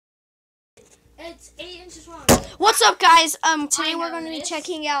It's 8 inches long. What's up, guys? Today we're going to be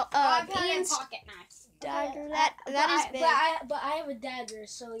checking out Ian's pocket knife. dagger. Okay, That is big. But I have a dagger,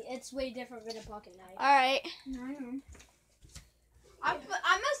 so it's way different than a pocket knife. All right. I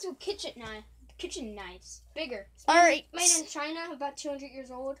must do kitchen knives. Bigger. All right. Made in China, about 200 years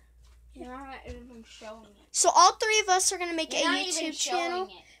old. You're not even showing it. So all three of us are going to make You're a not even YouTube showing channel.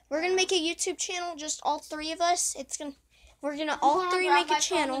 it. We're going to make a YouTube channel, just all three of us. We're going to all three make a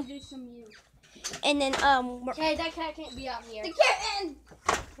channel. And then Okay, that cat can't be out here. The kitten.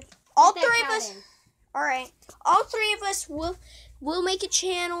 all three of us. All right. All three of us will make a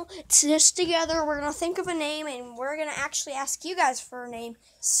channel just together. We're going to think of a name, and we're going to actually ask you guys for a name.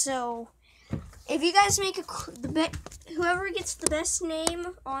 So if you guys make whoever gets the best name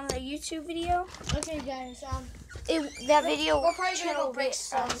on the YouTube video, Okay, guys. that video We're probably gonna channel go break gets,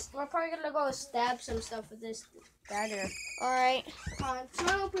 some. We're probably gonna go stab some stuff with this dagger. all right. Try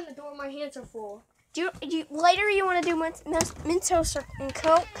to open the door. My hands are full. Do you later you want to do Mentos and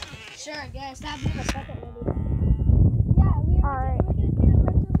Coke? Sure, guys. That'll be my second video. All right. We're gonna do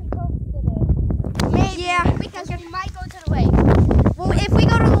Mentos and Coke today. Maybe. Yeah. Because we might go to the lake. Well, if we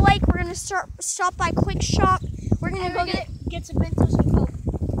go to the lake, we're gonna stop by Quick Shop. We're gonna go get some Mentos and Coke.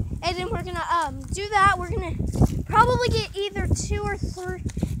 and then we're gonna do that. We're gonna probably get either two or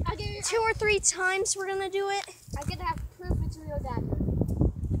three times. We're gonna do it. I'm gonna have proof it's a real dagger.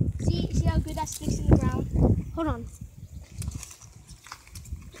 See how good that sticks in the ground? Hold on.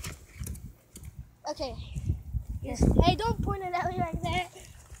 Okay. Yes. Hey, don't point it at me like that.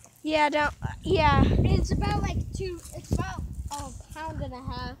 Yeah. Don't. Yeah. It's about it's about a pound and a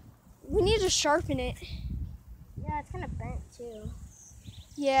half. We need to sharpen it. Yeah, it's kind of bent too.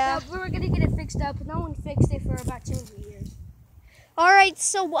 Yeah. So we were gonna get it fixed up, but no one fixed it for about 200 years. All right.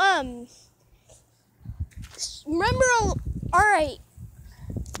 So remember? All right.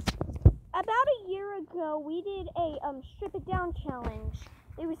 About a year ago, we did a strip it down challenge.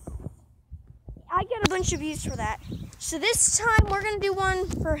 I got a bunch of views for that. So this time we're gonna do one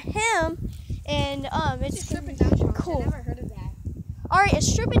for him, and it's Strip it down challenge. cool. I never heard of that. All right, a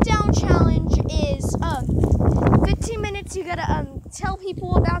strip it down challenge is 15 minutes. You gotta tell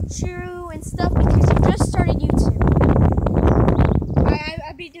people about you and stuff because you just started YouTube.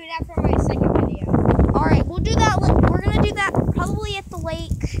 I'll be doing that for my second video. All right, we'll do that. We're gonna do that probably at the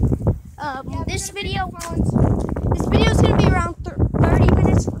lake. This video is gonna be around 30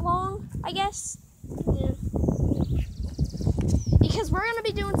 minutes long, I guess. Yeah. Because we're gonna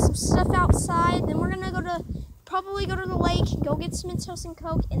be doing some stuff outside. Then we're gonna probably go to the lake, go get some Mentos and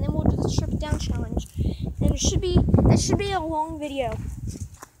Coke, and then we'll do the strip it down challenge. And that should be a long video.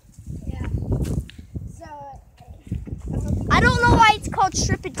 Yeah. So I don't know why it's called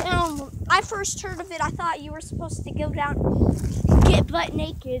strip it down. When I first heard of it, I thought you were supposed to go down and get butt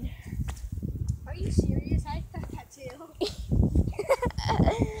naked. are you serious? I thought that too.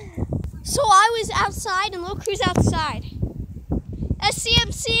 So I was outside and look who's outside.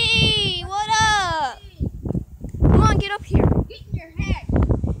 SCMC, what up? Come on, get up here. Get in your head.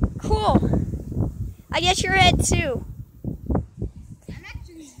 Cool. I get your head too. I'm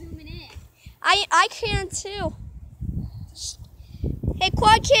actually zooming in. I can too. Hey,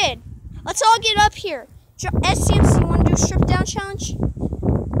 Quad Kid, let's all get up here. SCMC, you want to do a strip down challenge?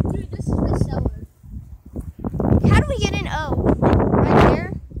 Dude, this is the cellar. How do we get in? Oh, right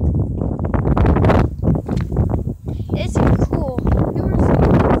here? It's cool. There was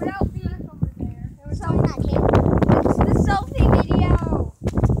someone without being over there. There was someone that came. It's the selfie video.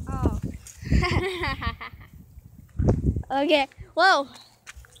 Oh. Okay. Whoa.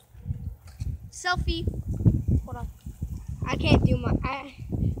 Selfie. Hold on. I can't do my.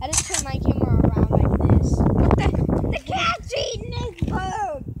 I just turn my camera around like this. What the cat's eating his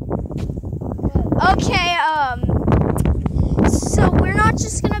food. Okay. So we're not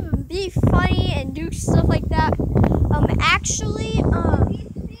just gonna be funny and do stuff like that. Actually,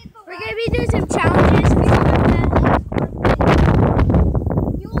 we're gonna be doing some challenges.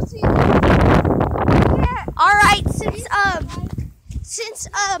 You will see. Yeah. All right. Since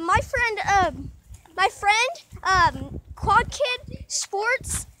my friend Quad Kid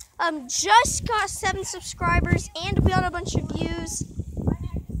Sports just got 7 subscribers and we got a bunch of views.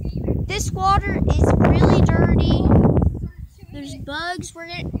 This water is really dirty. There's bugs.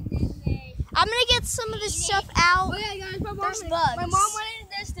 I'm gonna get some of this stuff out. Oh yeah, guys, There's bugs. My mom wanted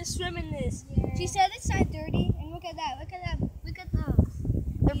us to swim in this. Yeah. She said it's not dirty, and look at that. Look at that. Look at those.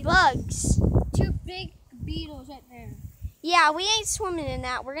 They're bugs. 2 big beetles right there. Yeah, we ain't swimming in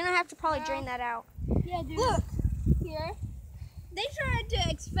that. We're gonna have to probably drain that out. Yeah, dude. Look here. They tried to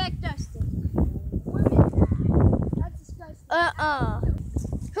expect us to swim in that. That's disgusting.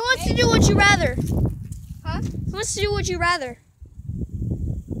 Who wants to do do Would You Rather? Huh? Who wants to do Would You Rather?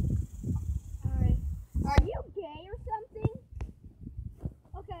 Alright. Are you gay or something?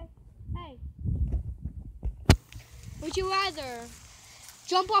 Okay. Hey. Would you rather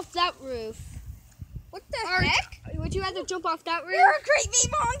jump off that roof? What the Or heck? would you rather jump off that roof? You're a creepy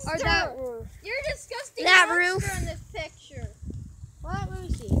monster. Or that roof? You're a disgusting That monster roof. in this picture. What? Let me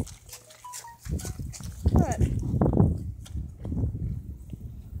see. What?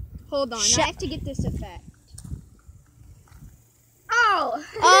 Hold on. Shut- I have to get this effect. Oh!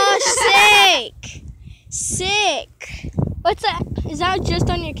 Oh, sick! Sick! What's that? Is that just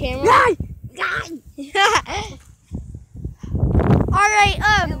on your camera? Alright,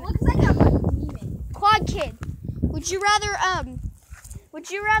 It looks like I'm a demon. Quad Kid, would you rather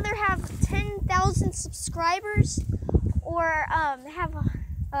have 10,000 subscribers or have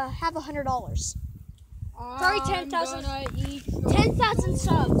 $100? Sorry, 10,000. 10,000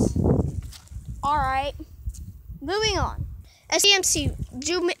 subs. Alright. Moving on. SEMC,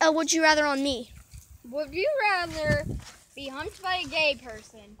 would you rather on me? Would you rather be humped by a gay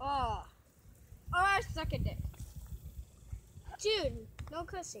person? Oh, I suck at it. Dude, no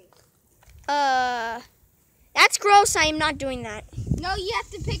cussing. That's gross. I am not doing that. No, you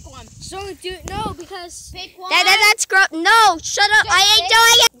have to pick one. So no, because Pick one. That's gross. No, shut up. Just I ain't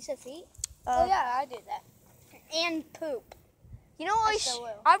doing it. you said feet. Oh, Yeah, I did that. And poop. You know what? So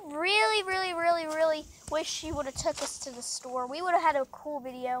will. I really wish she would have took us to the store. We would have had a cool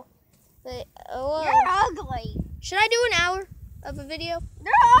video. But, You're ugly. should I do an hour of a video?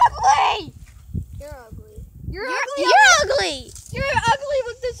 You're ugly. You're ugly. You're ugly. You're ugly. You're ugly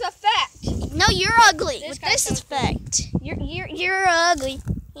with this effect. No, you're ugly This with guy this sounds effect. You're ugly.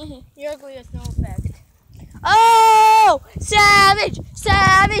 You're ugly with no effect. Oh, savage,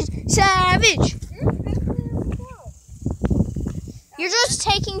 savage, savage. You're just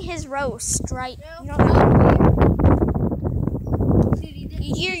taking his roast, right? You don't-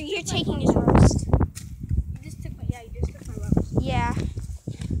 You're taking his roast. You just took my roast. Yeah.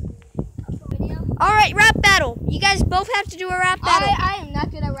 All right, rap battle. You guys both have to do a rap battle. I am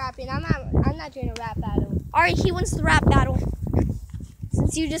not good at rapping. I'm not doing a rap battle. All right, he wins the rap battle.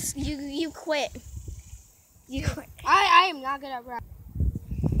 Since you quit. You quit. I am not good at rap.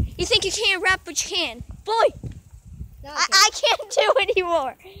 You think you can't rap, but you can. Boy, No, I can't do it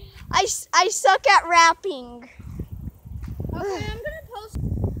anymore. I suck at rapping. Okay, I'm gonna post.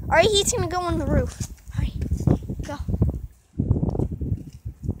 All right, he's gonna go on the roof. All right, go.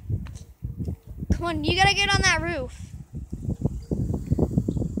 Come on, you gotta get on that roof.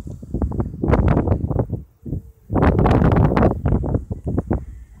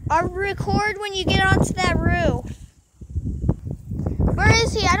 I'll record when you get onto that roof. Where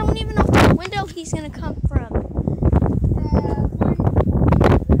is he? I don't even know what window he's gonna come from.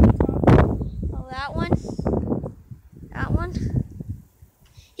 Oh, that one? That one?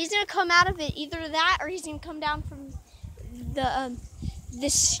 He's gonna come out of it, either that or he's gonna come down from the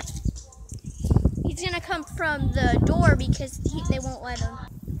this. He's gonna come from the door because they won't let him.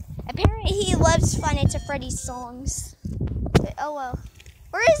 Apparently, he loves Five Nights at Freddy's songs. Oh well.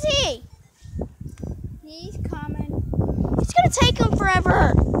 Where is he? He's coming. It's gonna take him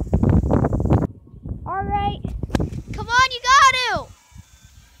forever. All right, come on, you got to.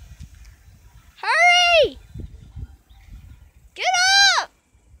 Hurry! Get up!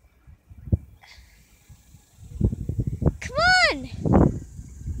 Come on!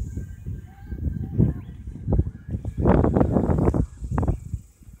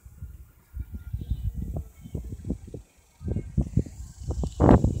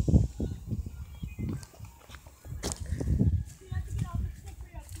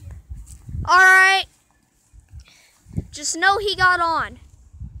 All right. Just know he got on.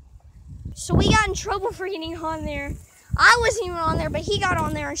 So we got in trouble for getting on there. I wasn't even on there, but he got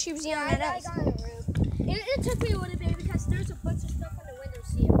on there and she was yelling at I us. got on the roof. It took me a little bit because there's a bunch of stuff on the window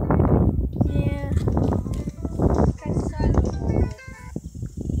sill. Yeah.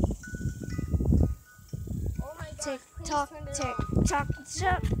 Oh my God! Tick please tock, turn it tick off. tock,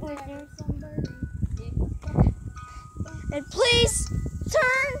 tock. And please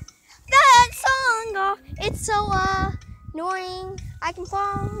turn that song off. It's so annoying. I can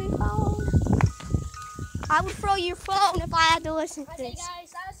throw your phone. I would throw your phone if I had to listen to Okay, this.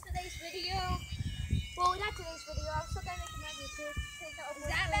 guys, that was today's video. Well, not today's video. I'm still gonna make another too. Is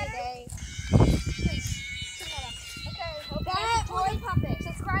that better? Please turn that off. Okay. That or the puppet.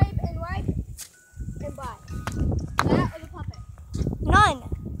 Subscribe and like and bye. That or the puppet. None.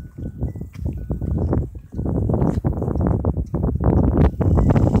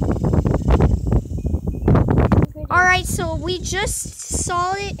 All right, so we just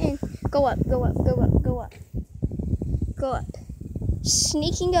saw it and go up, go up, go up, go up, go up.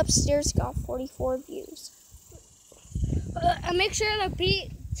 Sneaking upstairs got 44 views. And make sure to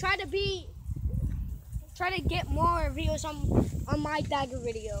try to get more videos on my dagger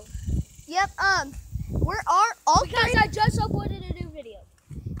video. Yep. We're all because three. I just uploaded a new video.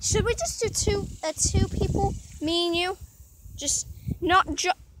 Should we just do two people, me and you? Just not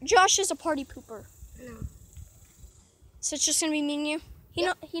Josh is a party pooper. No. So it's just gonna be me and you. He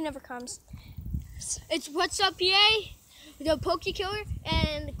never comes. It's What's Up PA, the Poke Killer,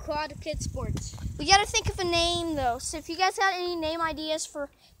 and Quad Kid Sports. We gotta think of a name though. So if you guys got any name ideas for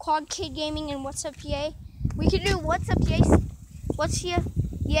Quad Kid Gaming and What's Up PA, we could do What's Up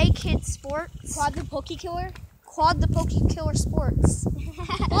Yay Kid Sports. Quad the Poke Killer. Quad the Poke Killer Sports.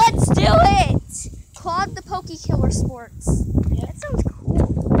 Let's do it. Quad the Poke Killer Sports. Yeah. That sounds cool.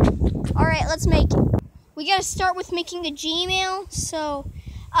 All right, let's make it. We gotta start with making a Gmail. So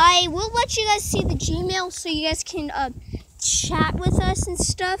I will let you guys see the Gmail so you guys can chat with us and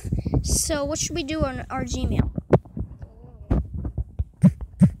stuff. So what should we do on our Gmail?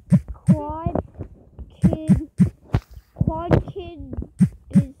 Quad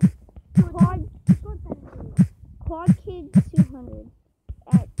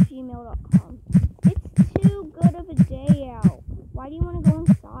Kid200@gmail.com. It's too good of a day out. Why do you want to go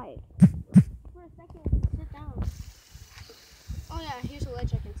inside? For a second, sit down. Oh yeah, here's a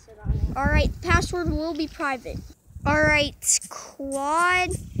ledge I can sit on. Alright, password will be private. Alright,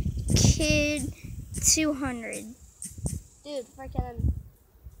 Quad Kid 200. Dude, freaking.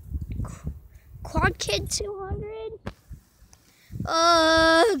 Quad Kid 200?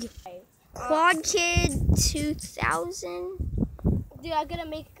 Ugh. Quad Kid 2000? Dude, I'm gonna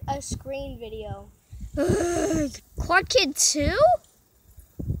make a screen video. Ugh. Quad Kid 2?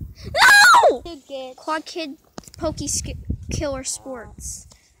 No! Quad Kid Killer Sports.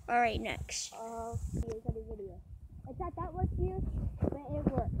 Alright, next. Video. It's not that much views, but it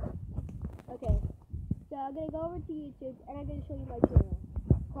works. Okay, so I'm gonna go over to YouTube and I'm gonna show you my channel,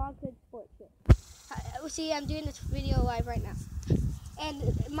 Quad Kid Sports. See, I'm doing this video live right now, and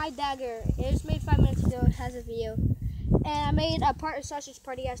my dagger, it was made 5 minutes ago. It has a view, and I made a part of Sausage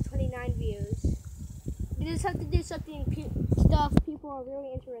Party has 29 views. You just have to do something stuff people are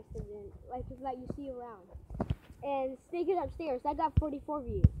really interested in, like that you see around. And Sneaking Upstairs, that got 44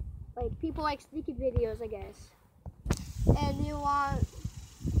 views. Like people like sneaky videos, I guess. And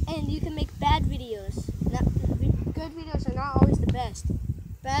you can make bad videos. Good videos are not always the best.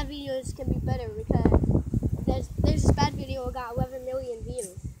 Bad videos can be better because there's this bad video that got 11 million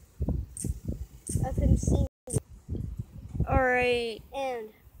views. I've been seeing. Alright. And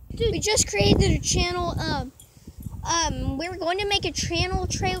dude, we just created a channel. We were going to make a channel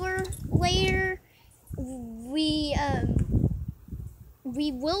trailer later. We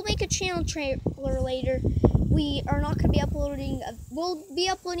will make a channel trailer later. We are not going to be uploading. We'll be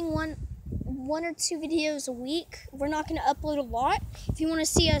uploading one or two videos a week. We're not going to upload a lot. If you want to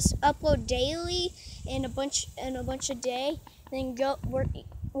see us upload daily and a bunch a day, then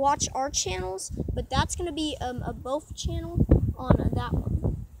watch our channels. But that's going to be a both channel on that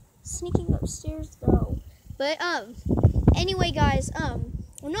one. Sneaking Upstairs though. But anyway, guys,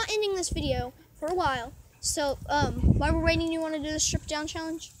 we're not ending this video for a while. So while we're waiting, you want to do the strip down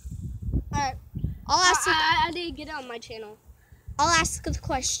challenge? Alright. I didn't get it on my channel. I'll ask the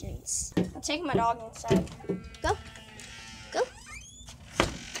questions. I'm taking my dog inside. Go. Go.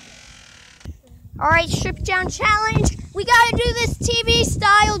 Alright, strip down challenge. We gotta do this TV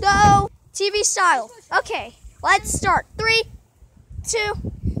style, go. TV style. Okay, let's start. 3, 2,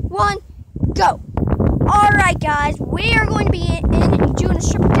 1, go. Alright, guys, we are going to be doing a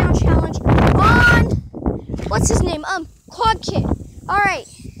strip down challenge on, what's his name? Quad Kid. Alright.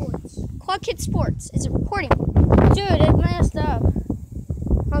 Quad Kid Sports. Is it recording? Dude, it messed up.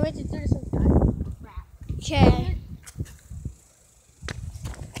 I'll make it through some time. Okay.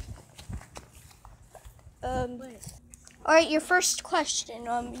 Alright, your first question.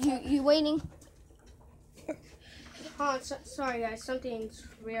 You waiting? Oh, sorry guys, something's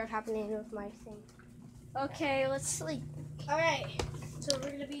weird happening with my thing. Okay, let's sleep. Alright, so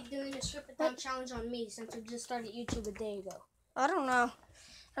we're gonna be doing a strip it down challenge on me since we just started YouTube a day ago. I don't know.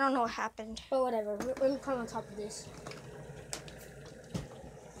 I don't know what happened. But whatever, let me climb on top of this.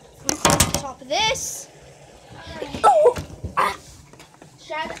 On top of this. Oh! Ah!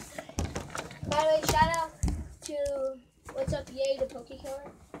 By the way, shout out to What's Up Yay, the Poke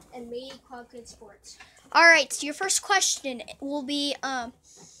Killer, and me, Quad Kid Sports. Alright, so your first question will be, I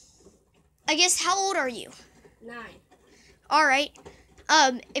guess, how old are you? 9. Alright.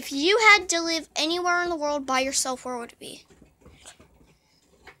 If you had to live anywhere in the world by yourself, where would it be?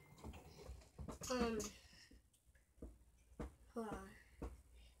 Hold on.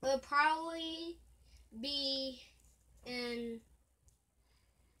 It would probably be in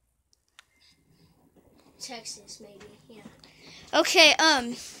Texas, maybe. Yeah. Okay,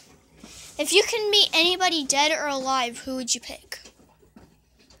 if you can meet anybody dead or alive, who would you pick?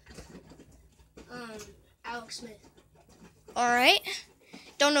 Alex Smith. All right.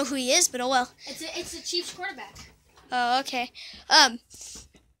 Don't know who he is, but oh well. It's the Chiefs quarterback. Oh, okay.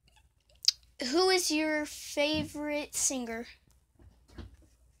 Who is your favorite singer?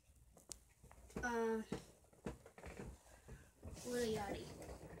 Lil Yachty.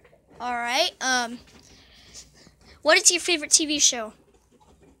 All right. What is your favorite TV show?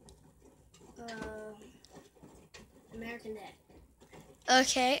 American Dad.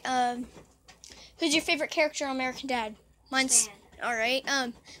 Okay. Who's your favorite character on American Dad? Mine's Stan. all right.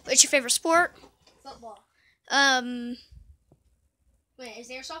 What's your favorite sport? Football. Wait, is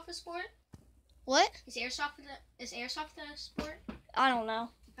airsoft a sport? What? Is airsoft a sport? I don't know.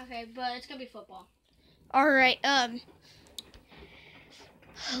 Okay, but it's gonna be football. All right.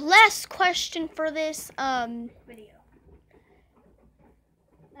 Last question for this Video.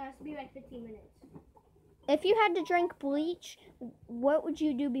 That has to be like 15 minutes. if you had to drink bleach, what would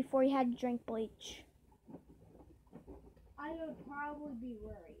you do before you had to drink bleach? I would probably be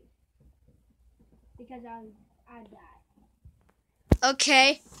worried because I'd die.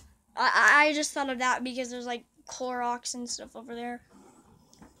 Okay. I just thought of that because there's like Clorox and stuff over there.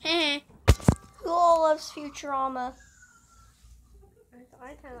 Who all loves Futurama?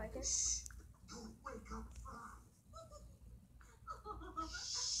 I kind of like it.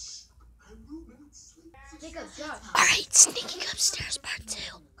 Jacob, Josh. All right, sneaking upstairs part 2.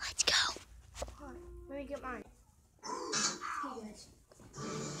 Let's go. Let me get mine.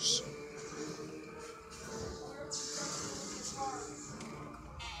 Shh.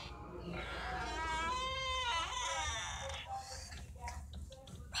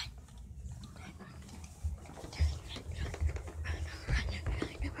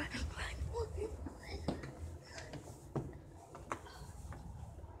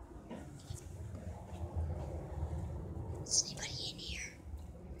 Is anybody in here?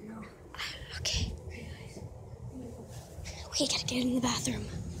 No. Okay. We gotta get in the bathroom.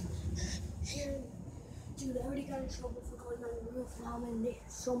 Dude, I already got in trouble for going on the roof. Now I'm in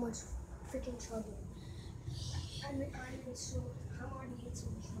so much freaking trouble. I'm already in so much trouble. Do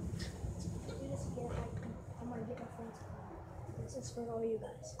this again, I might get my friends. This is for all you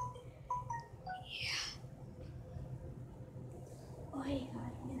guys. Yeah. Oh, hey,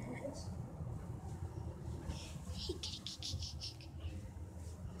 guys, I'm gonna put this.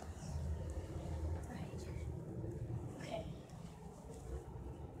 Okay.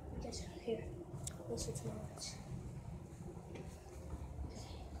 Just here. Let's switch my words.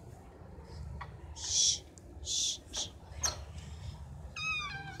 Shh. Shh. Shh.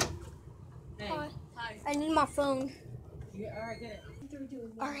 Hi. I need my phone. Yeah, alright, get it.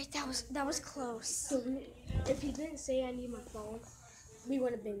 All right, that was close. So if he didn't say I need my phone, we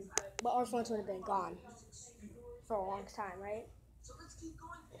would have been, but our phones would have been gone for a long time, right? So let's keep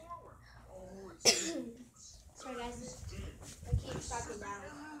going forward. Sorry guys, I keep stopping down.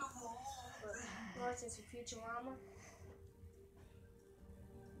 But Lawrence is a Futurama.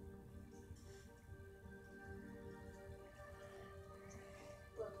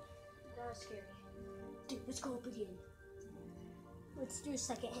 Look, that was scary. Dude, let's go up again. Let's do a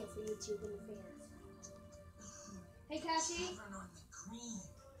second hit for YouTube and the fans. Hey Cassie.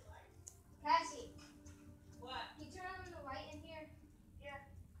 Cassie. What? Can you turn on the light in here?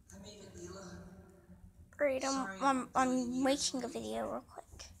 I made a deal. Great, I'm making a video real quick.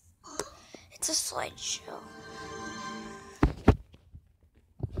 It's a slideshow.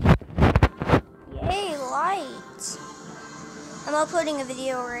 Yay, lights! I'm uploading a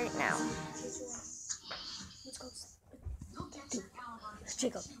video right now. Let's go. Dude,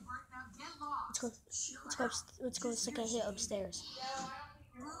 Jacob. Let's go second hit upstairs.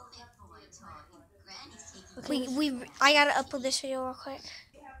 I gotta upload this video real quick.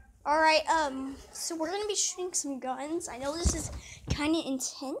 Alright, so we're gonna be shooting some guns. I know this is kinda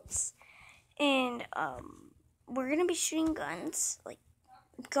intense. And we're gonna be shooting guns.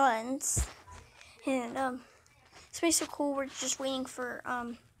 And it's gonna be so cool. We're just waiting for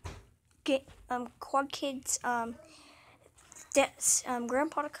Quad Kids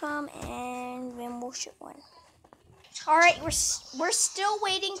grandpa to come, and then we'll shoot one. All right, we're still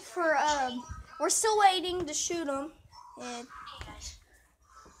waiting for to shoot him. And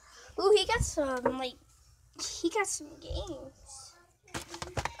ooh, he got some games,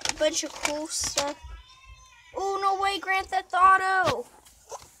 a bunch of cool stuff. Oh no way, Grand Theft Auto!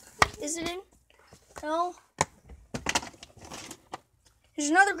 Is it in? No. There's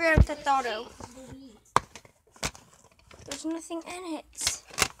another Grand Theft Auto. There's nothing in it.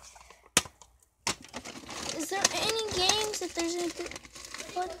 Is there any games that there's anything?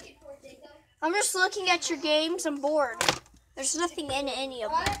 What? I'm just looking at your games. I'm bored. There's nothing in any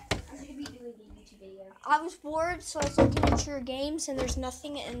of them. I was bored, so I was looking at your games, and there's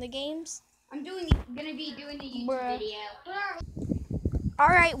nothing in the games. I'm gonna be doing a YouTube video. All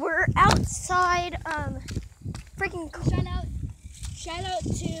right, we're outside. Freaking. Shout out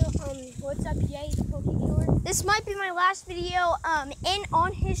to What's Up Jay's Pokemon. This might be my last video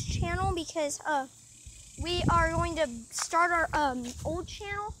on his channel because we are going to start our old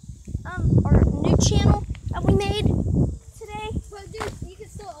channel, our new channel that we made today. But dude, you can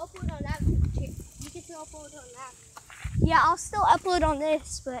still upload on that. You can still upload on that. Yeah, I'll still upload on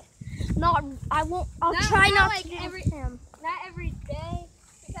this, but not. I won't. I'll try not to do him. Not every day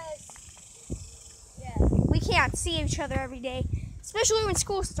because We can't see each other every day, especially when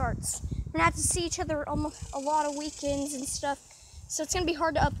school starts. We're gonna have to see each other almost a lot of weekends and stuff. So it's gonna be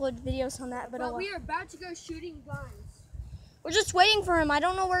hard to upload videos on that. But we are about to go shooting guns. we're just waiting for him. I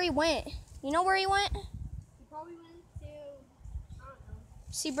don't know where he went. You know where he went? He probably went to, I don't know.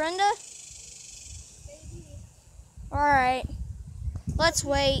 See Brenda? Maybe. All right. Let's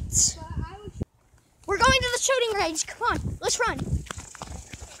wait. But I was We're going to the shooting range. Come on, let's run.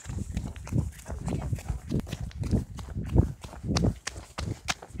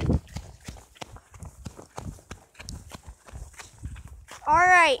 All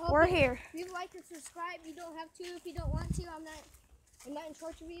right, we're here. Leave a like and subscribe. You don't have to if you don't want to. I'm not in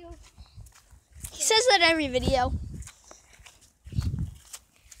charge of you. He says that every video.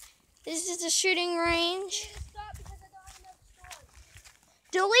 This is the shooting range. Stop because I don't have enough storage.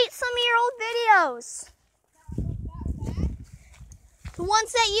 Delete some of your old videos. The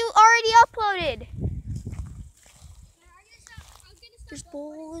ones that you already uploaded. There's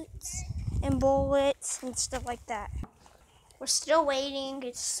bullets and stuff like that. We're still waiting.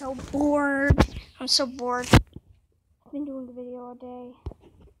 It's so bored. I'm so bored. I've been doing the video all day.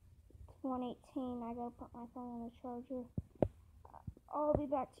 It's 1:18. I gotta put my phone on the charger. I'll be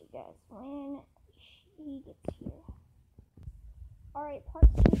back to you guys when he gets here. Alright, part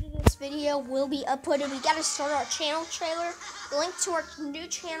 2 to this video will be uploaded. We gotta start our channel trailer. The link to our new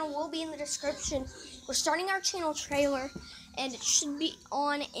channel will be in the description. We're starting our channel trailer, and it should be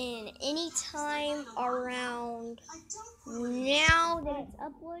on in any time around now that it's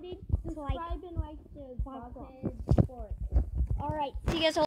uploaded. Subscribe and like the Alright, see you guys all.